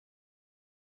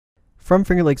From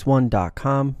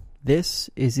FingerLakes1.com, this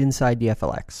is Inside the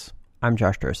FLX. I'm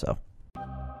Josh Durso.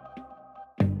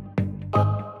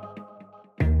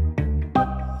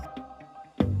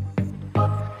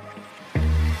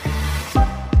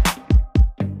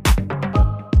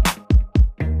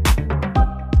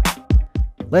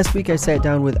 Last week I sat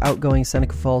down with outgoing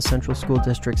Seneca Falls Central School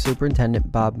District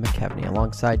Superintendent Bob McKeveny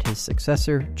alongside his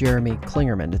successor, Jeremy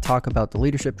Klingerman, to talk about the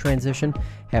leadership transition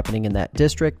happening in that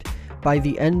district. By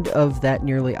the end of that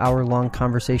nearly hour-long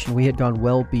conversation, we had gone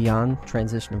well beyond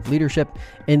transition of leadership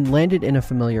and landed in a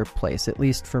familiar place, at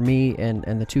least for me and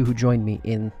the two who joined me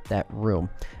in that room.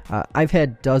 I've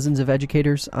had dozens of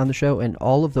educators on the show, and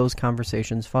all of those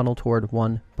conversations funnel toward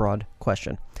one broad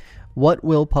question. What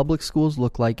will public schools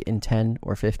look like in 10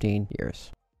 or 15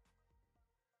 years?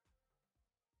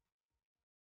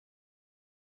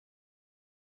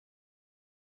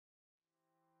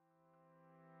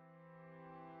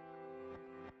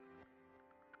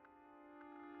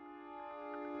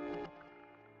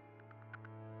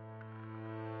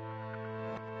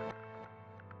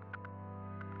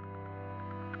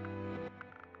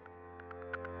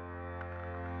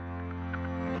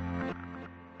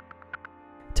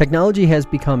 Technology has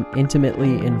become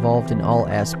intimately involved in all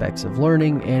aspects of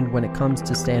learning, and when it comes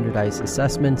to standardized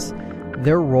assessments,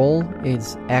 their role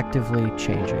is actively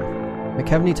changing.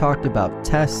 McKeveny talked about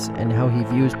tests and how he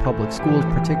views public schools,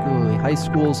 particularly high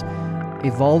schools,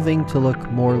 evolving to look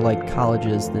more like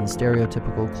colleges than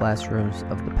stereotypical classrooms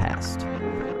of the past.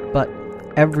 But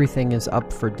everything is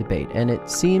up for debate, and it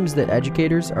seems that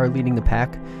educators are leading the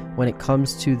pack when it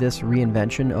comes to this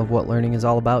reinvention of what learning is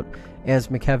all about. As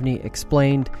McKeveny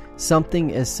explained,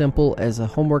 something as simple as a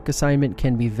homework assignment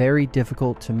can be very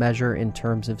difficult to measure in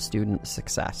terms of student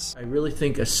success. I really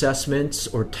think assessments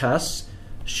or tests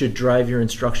should drive your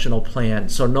instructional plan.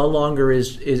 So no longer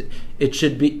it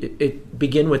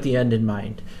begin with the end in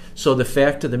mind. So the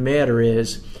fact of the matter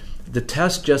is, the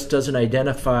test just doesn't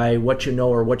identify what you know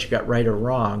or what you got right or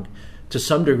wrong. To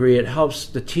some degree, it helps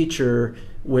the teacher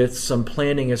with some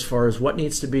planning as far as what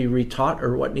needs to be retaught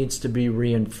or what needs to be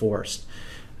reinforced.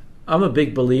 I'm a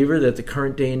big believer that the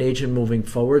current day and age and moving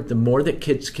forward, the more that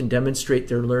kids can demonstrate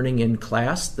their learning in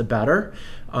class, the better,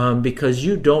 because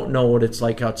you don't know what it's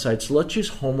like outside. So let's use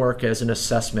homework as an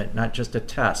assessment, not just a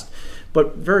test.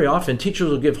 But very often, teachers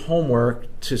will give homework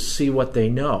to see what they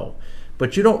know.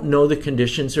 But you don't know the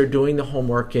conditions they're doing the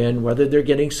homework in, whether they're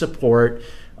getting support,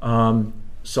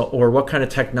 or what kind of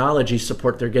technology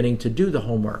support they're getting to do the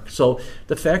homework. So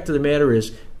the fact of the matter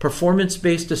is,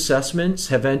 performance-based assessments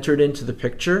have entered into the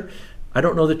picture. I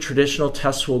don't know that traditional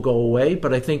tests will go away,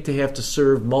 but I think they have to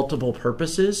serve multiple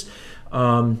purposes.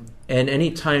 And any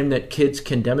time that kids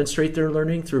can demonstrate their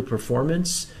learning through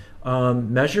performance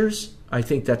measures, I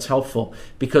think that's helpful,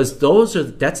 because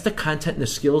that's the content and the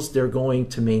skills they're going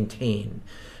to maintain.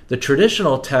 The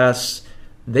traditional tests,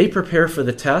 they prepare for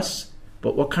the tests,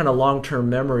 but what kind of long-term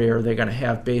memory are they going to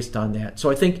have based on that?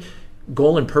 So I think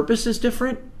goal and purpose is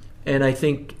different, and I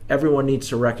think everyone needs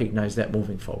to recognize that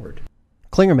moving forward.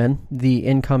 Klingerman, the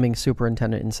incoming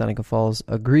superintendent in Seneca Falls,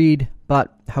 agreed,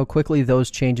 but how quickly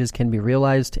those changes can be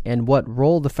realized and what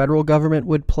role the federal government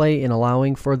would play in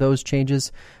allowing for those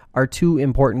changes are two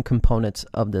important components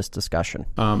of this discussion.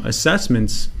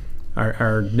 Assessments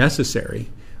are necessary.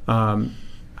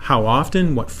 How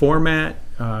often, what format,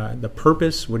 the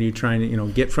purpose, what are you trying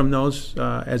to get from those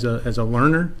as a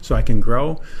learner so I can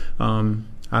grow?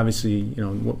 Obviously,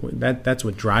 that's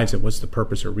what drives it. What's the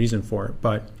purpose or reason for it?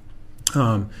 But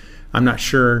I'm not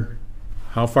sure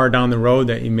how far down the road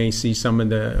that you may see some of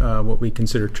the what we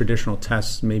consider traditional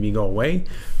tests maybe go away,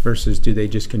 versus do they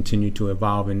just continue to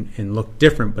evolve and look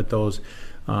different? But those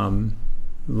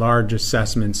large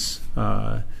assessments,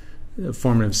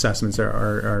 formative assessments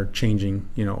are changing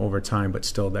over time, but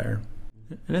still there.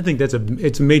 And I think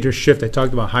it's a major shift. I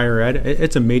talked about higher ed.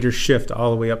 It's a major shift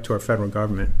all the way up to our federal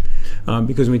government,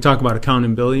 because when we talk about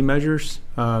accountability measures,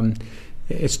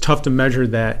 it's tough to measure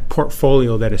that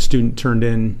portfolio that a student turned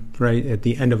in right at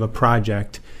the end of a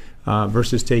project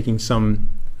versus taking some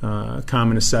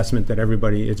common assessment that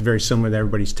it's very similar that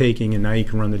everybody's taking, and now you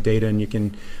can run the data and you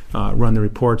can run the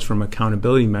reports from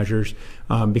accountability measures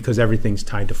because everything's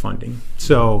tied to funding.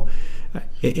 So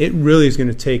it really is going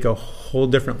to take a whole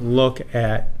different look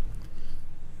at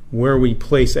where we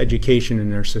place education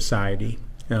in our society.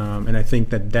 And I think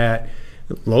that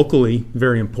locally,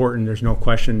 very important. There's no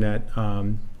question that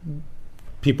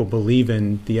people believe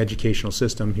in the educational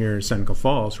system here in Seneca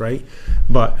Falls, right?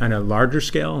 But on a larger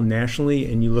scale,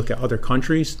 nationally, and you look at other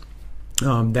countries,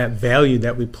 that value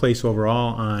that we place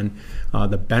overall on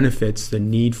the benefits, the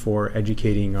need for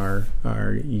educating our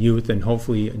youth and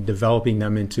hopefully developing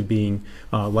them into being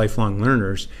lifelong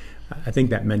learners. I think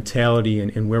that mentality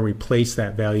and where we place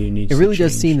that value needs to change. It really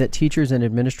does seem that teachers and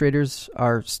administrators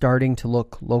are starting to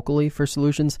look locally for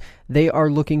solutions. They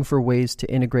are looking for ways to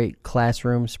integrate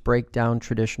classrooms, break down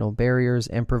traditional barriers,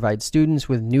 and provide students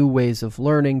with new ways of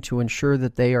learning to ensure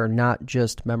that they are not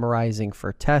just memorizing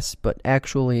for tests, but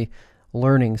actually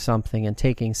learning something and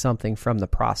taking something from the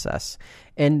process.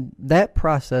 And that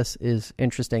process is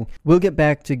interesting. We'll get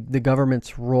back to the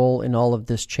government's role in all of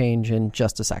this change in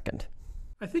just a second.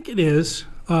 I think it is.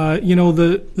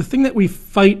 The thing that we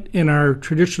fight in our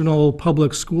traditional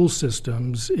public school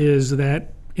systems is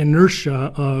that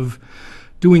inertia of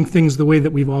doing things the way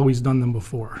that we've always done them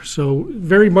before. So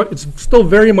it's still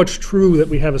very much true that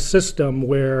we have a system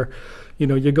where,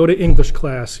 you go to English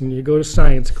class and you go to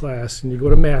science class and you go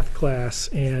to math class,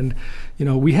 and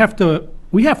we have to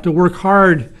work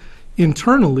hard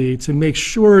internally to make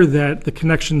sure that the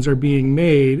connections are being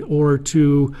made, or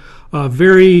to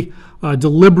very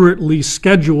deliberately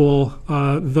schedule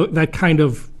that kind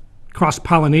of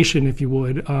cross-pollination, if you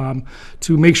would,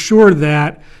 to make sure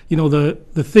that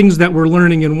the things that we're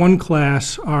learning in one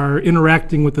class are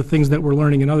interacting with the things that we're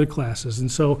learning in other classes.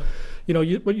 And so,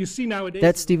 what you see nowadays...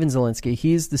 That's Stephen Zielinski.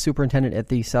 He's the superintendent at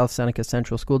the South Seneca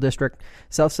Central School District.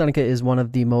 South Seneca is one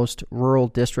of the most rural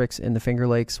districts in the Finger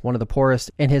Lakes, one of the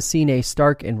poorest, and has seen a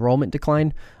stark enrollment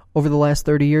decline over the last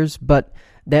 30 years, but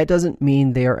that doesn't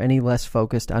mean they are any less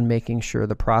focused on making sure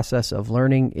the process of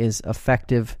learning is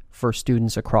effective for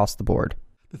students across the board.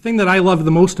 The thing that I love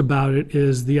the most about it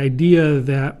is the idea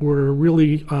that we're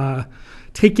really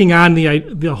taking on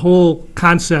the whole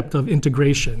concept of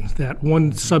integration, that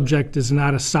one subject is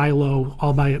not a silo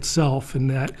all by itself, and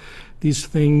that these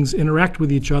things interact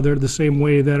with each other the same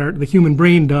way that the human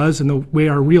brain does and the way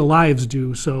our real lives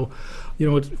do. So,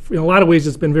 in a lot of ways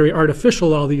it's been very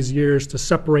artificial all these years to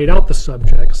separate out the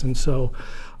subjects. And so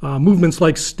movements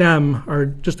like STEM are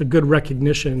just a good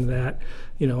recognition that,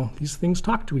 these things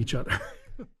talk to each other.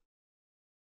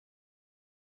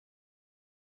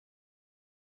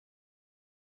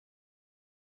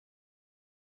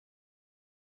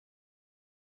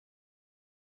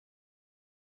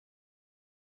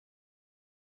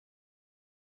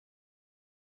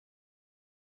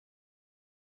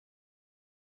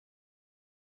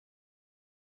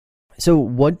 So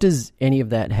what does any of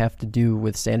that have to do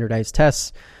with standardized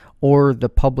tests or the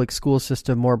public school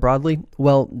system more broadly?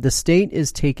 Well, the state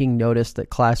is taking notice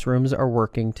that classrooms are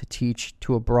working to teach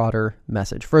to a broader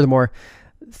message. Furthermore,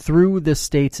 through the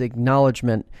state's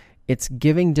acknowledgement, it's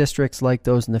giving districts like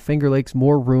those in the Finger Lakes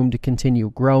more room to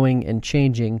continue growing and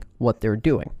changing what they're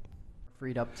doing.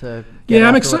 Freed up to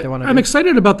I'm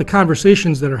excited about the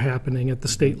conversations that are happening at the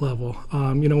state level.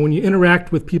 When you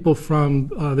interact with people from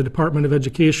the Department of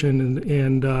Education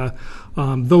and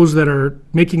those that are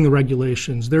making the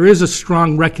regulations, there is a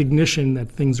strong recognition that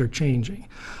things are changing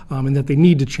and that they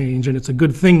need to change, and it's a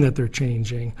good thing that they're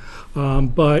changing.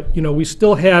 But we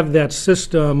still have that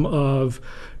system of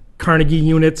Carnegie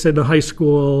units in the high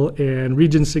school and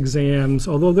Regents exams,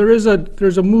 although there's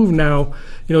a move now.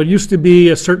 It used to be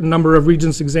a certain number of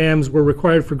Regents exams were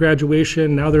required for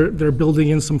graduation. Now they're building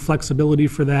in some flexibility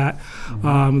for that.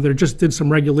 Mm-hmm. They just did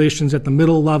some regulations at the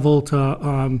middle level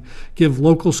to give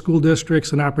local school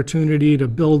districts an opportunity to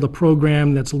build a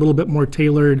program that's a little bit more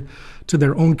tailored to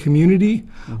their own community.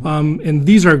 Mm-hmm. And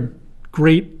these are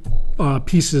great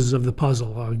pieces of the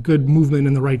puzzle, a good movement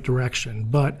in the right direction.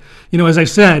 But, as I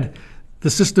said, the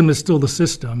system is still the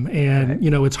system. And,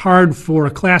 right. It's hard for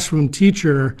a classroom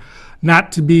teacher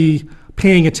not to be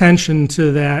paying attention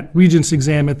to that Regents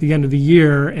exam at the end of the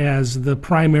year as the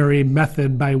primary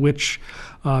method by which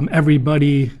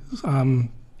everybody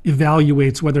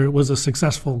evaluates whether it was a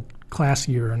successful class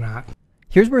year or not.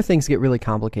 Here's where things get really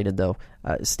complicated, though.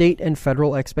 State and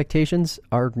federal expectations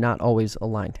are not always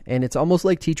aligned, and it's almost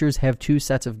like teachers have two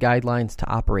sets of guidelines to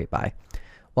operate by.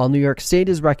 While New York State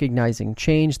is recognizing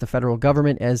change, the federal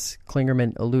government, as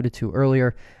Klingerman alluded to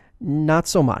earlier, not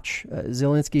so much.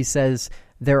 Zielinski says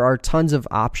there are tons of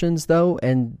options, though,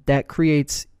 and that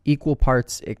creates equal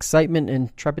parts excitement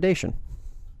and trepidation.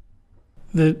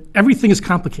 Everything is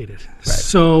complicated. Right.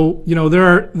 So,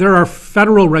 there are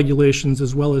federal regulations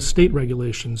as well as state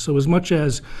regulations. So as much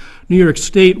as New York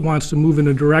State wants to move in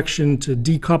a direction to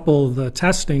decouple the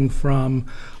testing from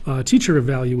teacher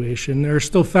evaluation, there are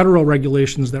still federal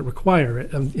regulations that require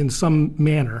it in some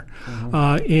manner.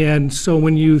 Mm-hmm. And so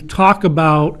when you talk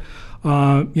about,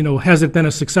 has it been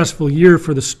a successful year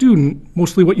for the student,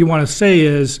 mostly what you want to say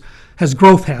is, has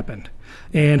growth happened?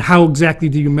 And how exactly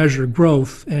do you measure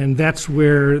growth? And that's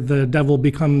where the devil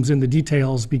becomes in the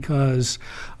details, because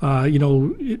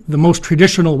the most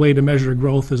traditional way to measure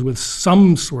growth is with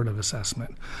some sort of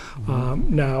assessment.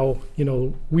 Now,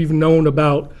 we've known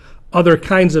about other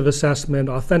kinds of assessment,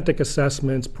 authentic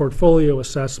assessments, portfolio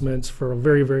assessments for a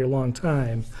very, very long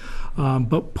time.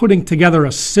 But putting together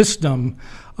a system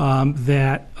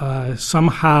that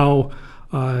somehow,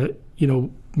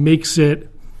 makes it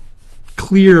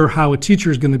clear how a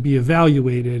teacher is going to be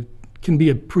evaluated can be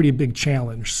a pretty big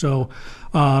challenge. So,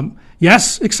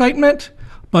 yes, excitement,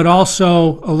 but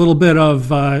also a little bit of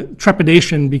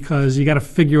trepidation, because you got to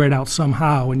figure it out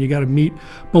somehow, and you got to meet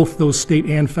both those state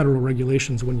and federal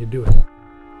regulations when you do it.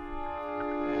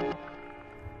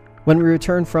 When we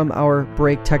return from our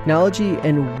break, technology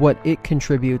and what it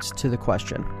contributes to the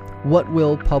question, what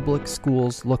will public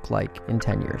schools look like in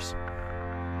 10 years?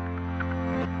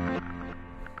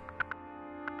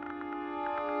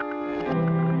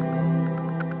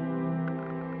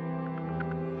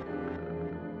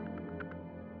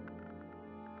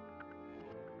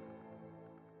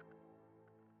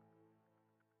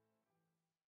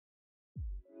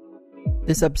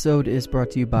 This episode is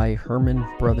brought to you by Herman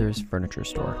Brothers Furniture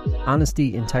Store.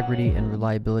 Honesty, integrity, and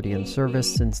reliability in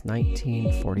service since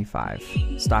 1945.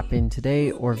 Stop in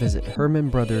today or visit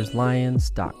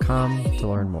HermanBrothersLions.com to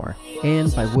learn more.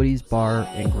 And by Woody's Bar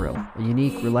and Grill, a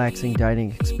unique, relaxing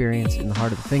dining experience in the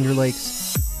heart of the Finger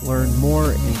Lakes. Learn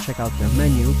more and check out their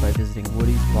menu by visiting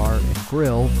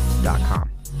Woody'sBarandGrill.com.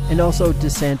 And also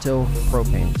DeSanto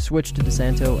Propane. Switch to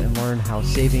DeSanto and learn how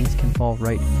savings can fall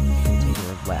right into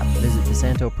your lap. Visit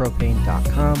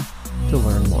DeSantoPropane.com to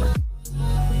learn more.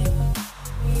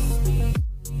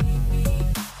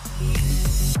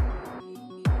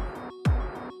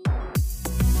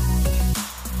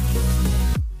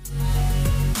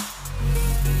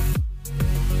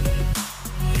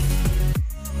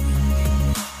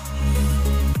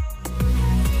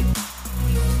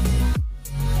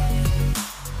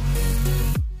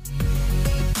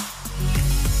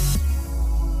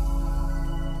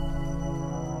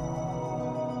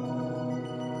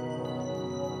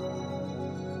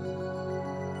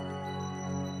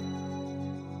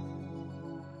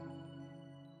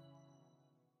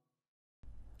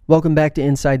 Welcome back to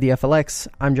Inside the FLX.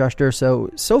 I'm Josh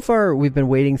Durso. So far, we've been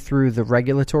wading through the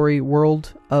regulatory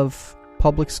world of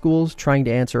public schools, trying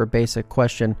to answer a basic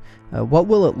question. What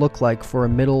will it look like for a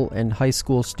middle and high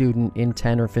school student in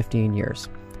 10 or 15 years?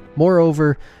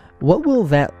 Moreover, what will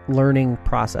that learning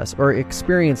process or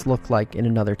experience look like in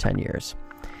another 10 years?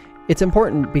 It's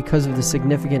important because of the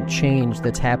significant change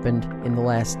that's happened in the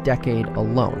last decade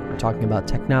alone. We're talking about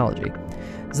technology.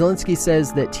 Zielinski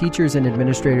says that teachers and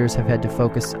administrators have had to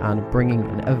focus on bringing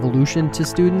an evolution to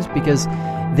students because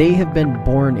they have been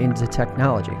born into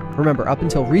technology. Remember, up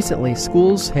until recently,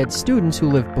 schools had students who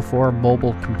lived before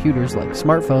mobile computers like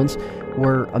smartphones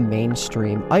were a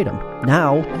mainstream item.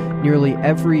 Now, nearly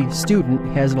every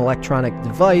student has an electronic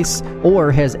device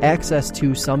or has access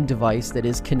to some device that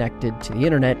is connected to the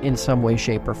internet in some way,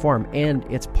 shape, or form, and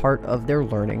it's part of their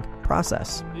learning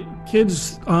process.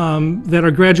 Kids that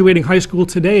are graduating high school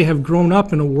today have grown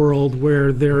up in a world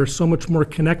where they're so much more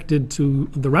connected to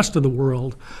the rest of the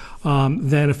world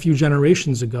than a few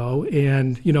generations ago.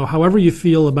 And, however you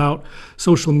feel about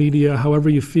social media, however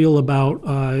you feel about,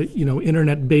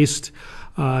 internet-based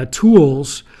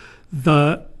tools,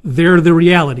 they're the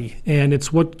reality. And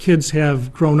it's what kids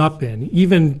have grown up in.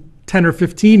 Even 10 or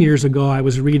 15 years ago, I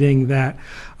was reading that,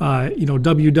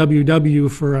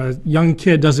 www for a young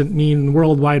kid doesn't mean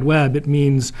World Wide Web. It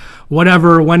means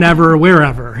whatever, whenever,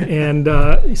 wherever. And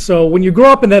so when you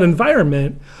grow up in that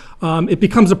environment, it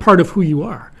becomes a part of who you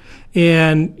are.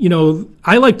 And,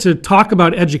 I like to talk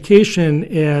about education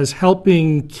as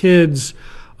helping kids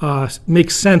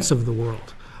make sense of the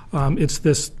world. It's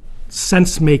this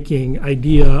sense-making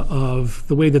idea of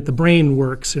the way that the brain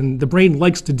works, and the brain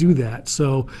likes to do that.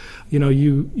 So,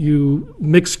 you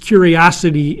mix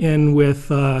curiosity in with,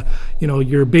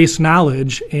 your base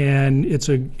knowledge, and it's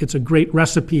a great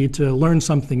recipe to learn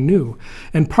something new.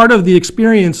 And part of the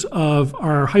experience of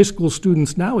our high school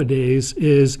students nowadays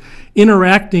is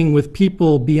interacting with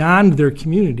people beyond their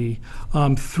community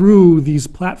through these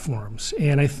platforms.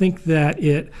 And I think that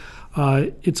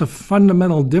it's a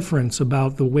fundamental difference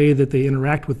about the way that they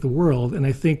interact with the world, and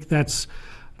I think that's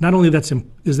not only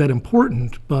is that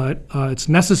important, but it's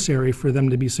necessary for them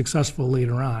to be successful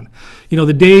later on.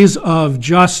 The days of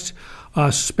just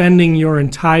spending your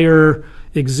entire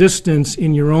existence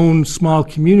in your own small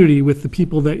community with the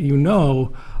people that you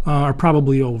know are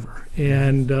probably over,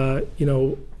 and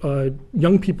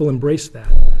young people embrace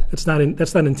that. That's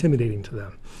not intimidating to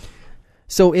them.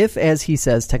 So if, as he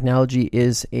says, technology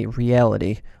is a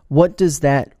reality, what does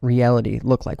that reality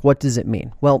look like? What does it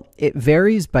mean? Well, it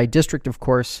varies by district, of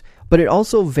course, but it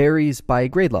also varies by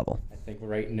grade level. I think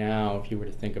right now, if you were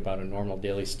to think about a normal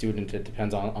daily student, it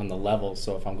depends on the level.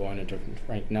 So if I'm going into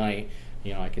Frank Knight,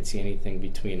 I could see anything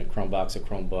between a Chromebox, a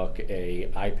Chromebook,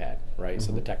 a iPad, right? Mm-hmm.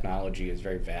 So the technology is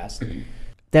very vast.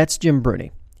 That's Jim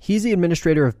Bruni. He's the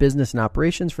administrator of business and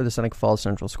operations for the Seneca Falls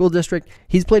Central School District.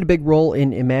 He's played a big role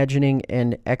in imagining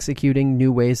and executing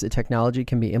new ways that technology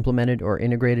can be implemented or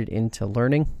integrated into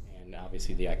learning. And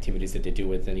obviously the activities that they do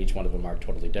within each one of them are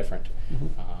totally different.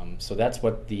 Mm-hmm. So that's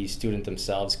what the student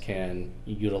themselves can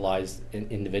utilize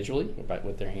individually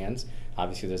with their hands.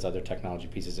 Obviously there's other technology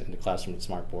pieces in the classroom with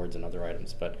smart boards and other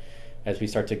items. But as we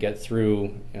start to get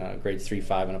through grades 3,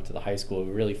 5, and up to the high school,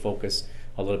 we really focus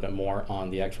a little bit more on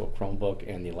the actual Chromebook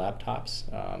and the laptops.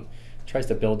 Tries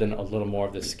to build in a little more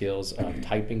of the skills of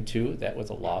typing too. That was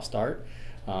a lost art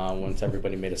once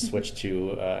everybody made a switch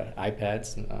to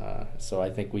iPads. So I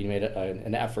think we made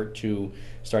an effort to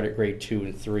start at grade 2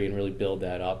 and 3 and really build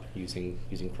that up using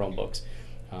Chromebooks.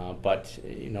 But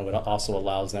it also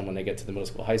allows them when they get to the middle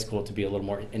school, high school, to be a little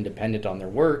more independent on their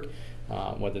work,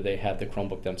 whether they have the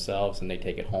Chromebook themselves and they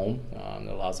take it home. It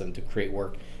allows them to create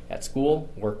work at school,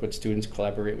 work with students,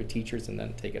 collaborate with teachers, and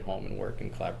then take it home and work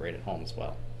and collaborate at home as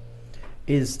well.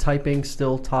 Is typing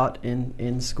still taught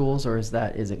in schools, or is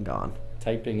it gone?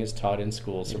 Typing is taught in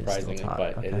schools, surprisingly,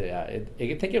 but okay.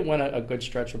 I think it went a good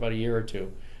stretch for about a year or two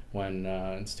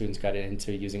when students got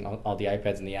into using all the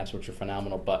iPads and the apps, which are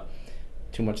phenomenal, but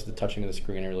too much of the touching of the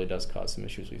screen really does cause some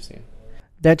issues we've seen.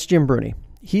 That's Jim Bruni.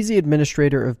 He's the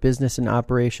administrator of business and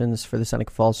operations for the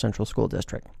Seneca Falls Central School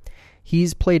District.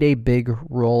 He's played a big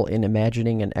role in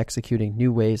imagining and executing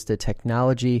new ways that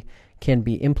technology can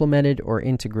be implemented or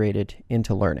integrated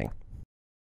into learning.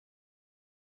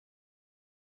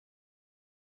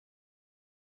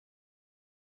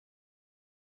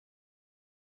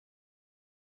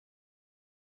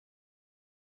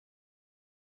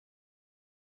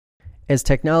 As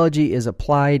technology is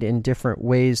applied in different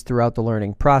ways throughout the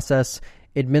learning process,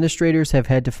 administrators have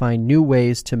had to find new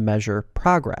ways to measure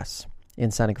progress. In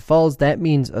Seneca Falls, that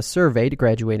means a survey to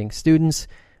graduating students,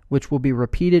 which will be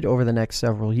repeated over the next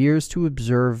several years to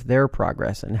observe their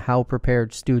progress and how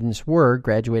prepared students were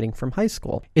graduating from high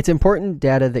school. It's important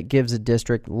data that gives a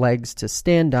district legs to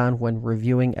stand on when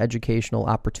reviewing educational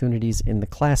opportunities in the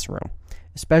classroom,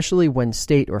 especially when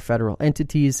state or federal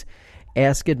entities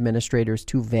ask administrators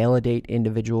to validate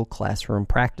individual classroom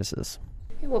practices.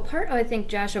 Well, part, I think,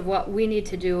 Josh, of what we need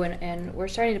to do, and we're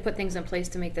starting to put things in place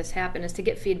to make this happen, is to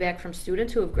get feedback from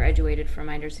students who have graduated from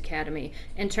Minders Academy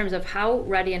in terms of how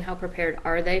ready and how prepared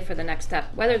are they for the next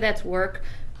step, whether that's work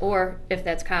or if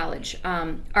that's college.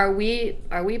 Are we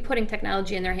putting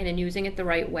technology in their hand and using it the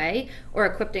right way, or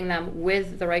equipping them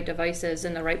with the right devices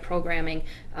and the right programming,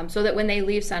 so that when they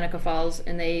leave Seneca Falls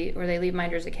and they leave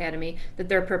Minders Academy, that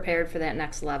they're prepared for that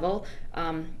next level?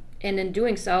 And in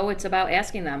doing so, it's about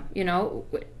asking them.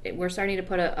 We're starting to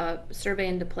put a survey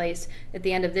into place at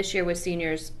the end of this year with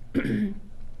seniors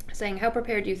saying, how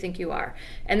prepared do you think you are?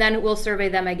 And then we'll survey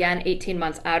them again 18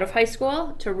 months out of high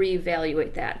school to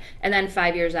reevaluate that. And then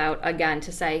 5 years out again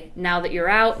to say, now that you're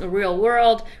out in the real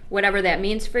world, whatever that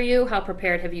means for you, how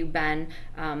prepared have you been?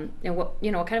 And what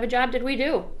kind of a job did we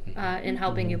do in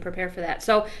helping you prepare for that?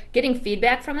 So getting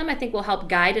feedback from them, I think, will help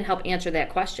guide and help answer that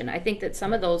question. I think that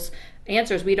some of those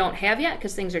answers we don't have yet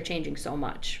because things are changing so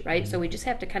much, right? So we just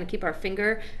have to kind of keep our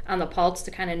finger on the pulse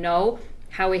to kind of know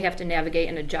how we have to navigate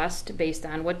and adjust based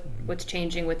on what's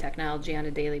changing with technology on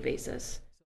a daily basis.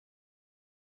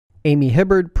 Amy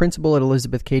Hibbard, principal at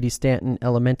Elizabeth Cady Stanton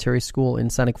Elementary School in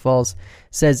Seneca Falls,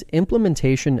 says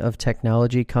implementation of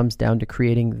technology comes down to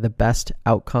creating the best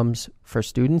outcomes for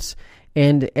students.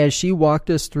 And as she walked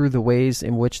us through the ways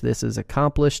in which this is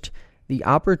accomplished, the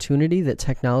opportunity that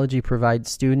technology provides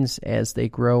students as they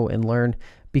grow and learn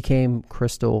became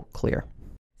crystal clear.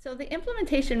 So the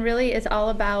implementation really is all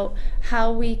about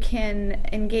how we can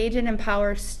engage and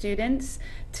empower students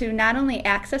to not only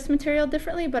access material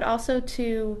differently, but also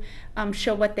to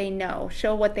show what they know,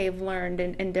 show what they've learned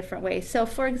in different ways. So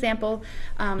for example,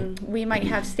 we might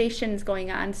have stations going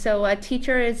on. So a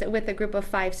teacher is with a group of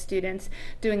 5 students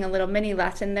doing a little mini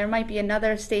lesson. There might be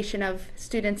another station of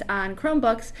students on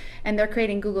Chromebooks, and they're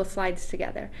creating Google Slides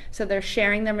together. So they're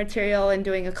sharing their material and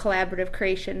doing a collaborative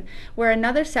creation. Where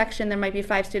another section, there might be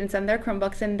 5 students on their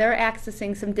Chromebooks, and they're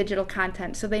accessing some digital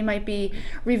content. So they might be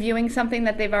reviewing something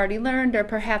that they've already learned, or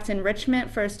perhaps enrichment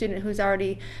for a student who's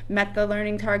already met the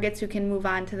learning targets who can move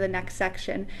on to the next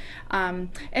section. And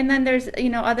then there's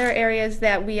other areas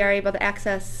that we are able to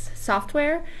access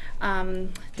software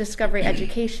Discovery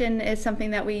education is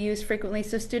something that we use frequently.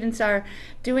 So students are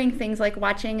doing things like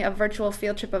watching a virtual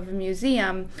field trip of a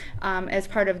museum as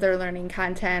part of their learning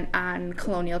content on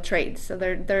colonial trades. So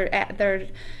they're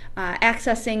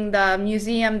accessing the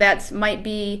museum that might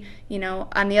be,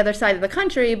 on the other side of the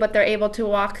country, but they're able to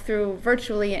walk through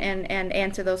virtually and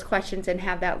answer those questions and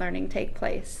have that learning take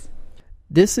place.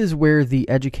 This is where the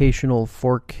educational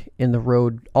fork in the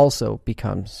road also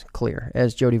becomes clear.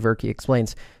 As Jody Verke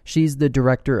explains, she's the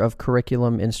Director of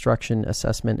Curriculum, Instruction,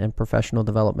 Assessment, and Professional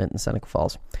Development in Seneca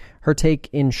Falls. Her take,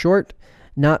 in short,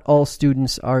 not all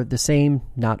students are the same,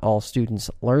 not all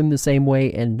students learn the same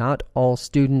way, and not all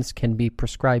students can be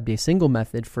prescribed a single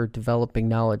method for developing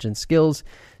knowledge and skills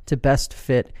to best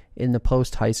fit in the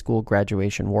post-high school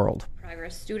graduation world.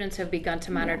 Students have begun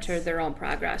to monitor their own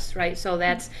progress, right? So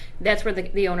that's where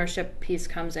the ownership piece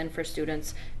comes in for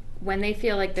students. When they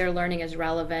feel like their learning is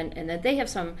relevant and that they have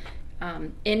some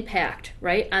impact,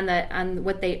 right, on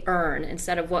what they earn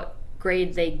instead of what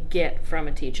grade they get from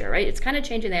a teacher, right? It's kind of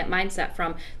changing that mindset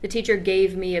from the teacher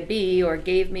gave me a B or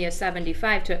gave me a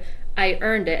 75 to I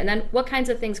earned it. And then what kinds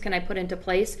of things can I put into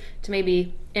place to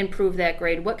maybe improve that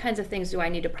grade? What kinds of things do I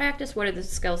need to practice? What are the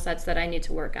skill sets that I need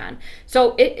to work on?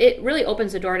 So it really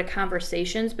opens the door to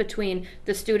conversations between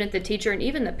the student, the teacher, and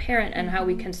even the parent, and how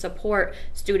we can support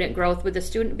student growth, with the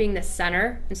student being the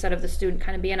center instead of the student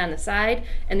kind of being on the side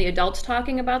and the adults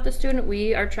talking about the student.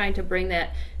 We are trying to bring the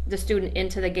student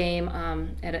into the game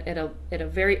at a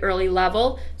very early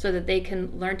level so that they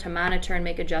can learn to monitor and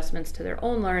make adjustments to their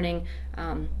own learning,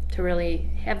 to really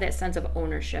have that sense of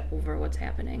ownership over what's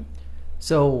happening.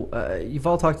 So you've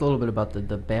all talked a little bit about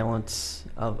the balance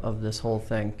of this whole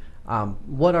thing.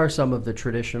 What are some of the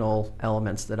traditional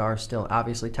elements that are still,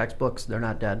 obviously textbooks, they're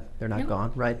not dead, they're not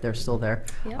gone, right? They're still there.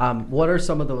 Yep. What are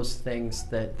some of those things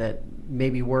that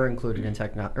maybe were included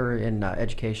in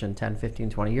education 10, 15,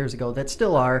 20 years ago that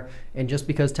still are, and just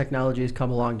because technology has come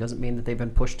along doesn't mean that they've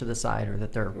been pushed to the side or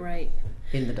that they're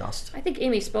in the dust? I think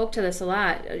Amy spoke to this a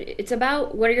lot. It's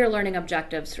about, what are your learning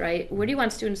objectives, right? Where do you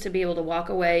want students to be able to walk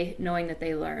away knowing that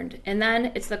they learned? And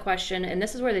then it's the question, and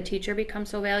this is where the teacher becomes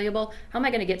so valuable, how am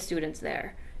I going to get students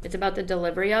there? It's about the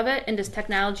delivery of it, and does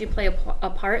technology play a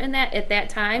part in that at that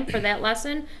time for that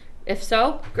lesson? If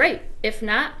so, great. If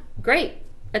not, great.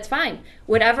 That's fine.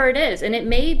 Whatever it is, and it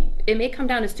may come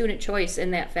down to student choice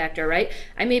in that factor, right?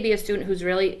 I may be a student who's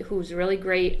really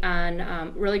great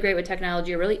on really great with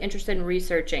technology, or really interested in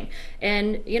researching,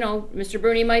 and Mr.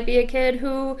 Bruni might be a kid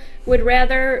who would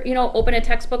rather open a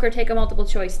textbook or take a multiple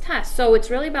choice test. So it's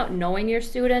really about knowing your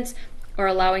students, or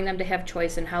allowing them to have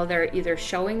choice in how they're either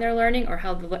showing their learning or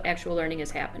how the actual learning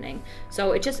is happening.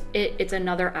 So it's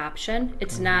another option.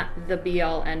 It's not the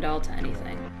be-all, end-all to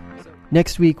anything.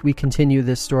 Next week, we continue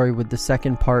this story with the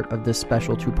second part of this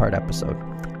special two-part episode.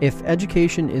 If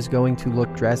education is going to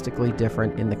look drastically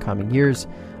different in the coming years,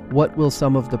 what will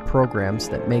some of the programs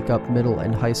that make up middle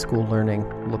and high school learning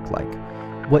look like?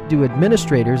 What do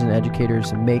administrators and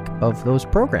educators make of those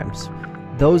programs?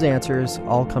 Those answers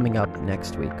all coming up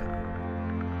next week.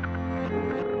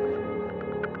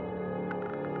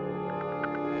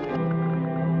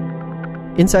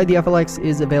 Inside the FLX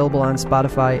is available on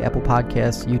Spotify, Apple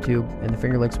Podcasts, YouTube, and the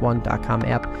FingerLinks1.com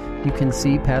app. You can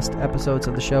see past episodes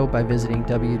of the show by visiting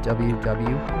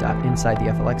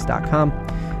www.insidetheflx.com.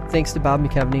 Thanks to Bob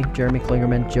McKevney, Jeremy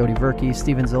Klingerman, Jody Verke,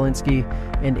 Steven Zielinski,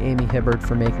 and Amy Hibbard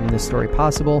for making this story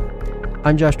possible.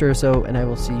 I'm Josh Durso, and I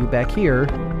will see you back here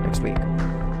next week.